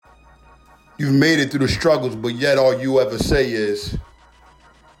You've made it through the struggles, but yet all you ever say is,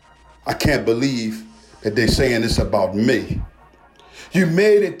 I can't believe that they're saying this about me. You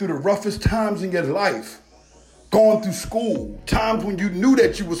made it through the roughest times in your life, going through school, times when you knew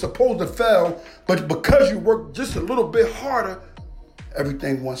that you were supposed to fail, but because you worked just a little bit harder,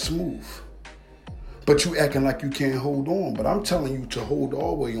 everything went smooth. But you acting like you can't hold on. But I'm telling you to hold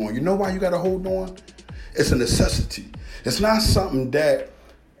all the way on. You know why you got to hold on? It's a necessity. It's not something that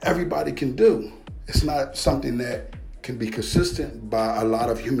everybody can do. It's not something that can be consistent by a lot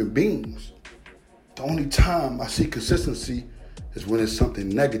of human beings. The only time I see consistency is when there's something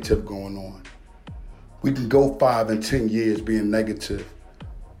negative going on. We can go 5 and 10 years being negative.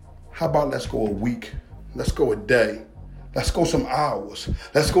 How about let's go a week? Let's go a day. Let's go some hours.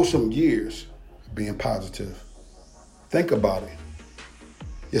 Let's go some years being positive. Think about it.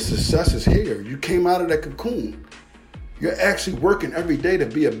 Your success is here. You came out of that cocoon. You're actually working every day to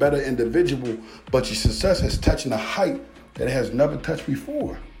be a better individual, but your success is touching a height that it has never touched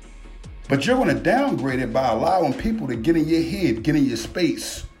before. But you're going to downgrade it by allowing people to get in your head, get in your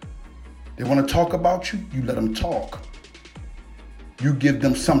space. They want to talk about you, you let them talk. You give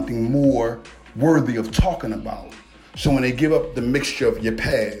them something more worthy of talking about. So when they give up the mixture of your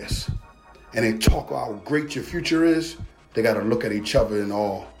past and they talk about how great your future is, they got to look at each other in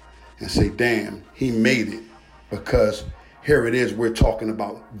awe and say, damn, he made it. Because here it is, we're talking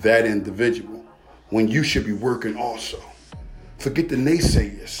about that individual when you should be working also. Forget the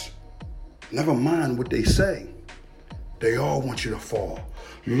naysayers. Never mind what they say. They all want you to fall.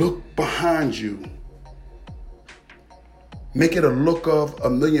 Look behind you. Make it a look of a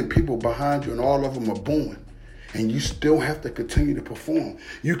million people behind you and all of them are born. And you still have to continue to perform.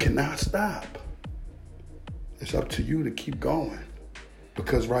 You cannot stop. It's up to you to keep going.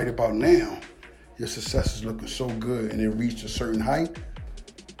 Because right about now, your success is looking so good and it reached a certain height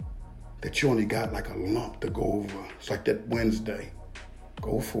that you only got like a lump to go over. It's like that Wednesday.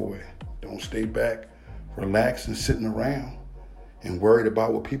 Go for it. Don't stay back, relax and sitting around and worried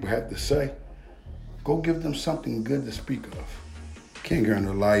about what people have to say. Go give them something good to speak of. King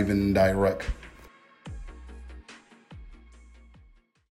Earner live and direct.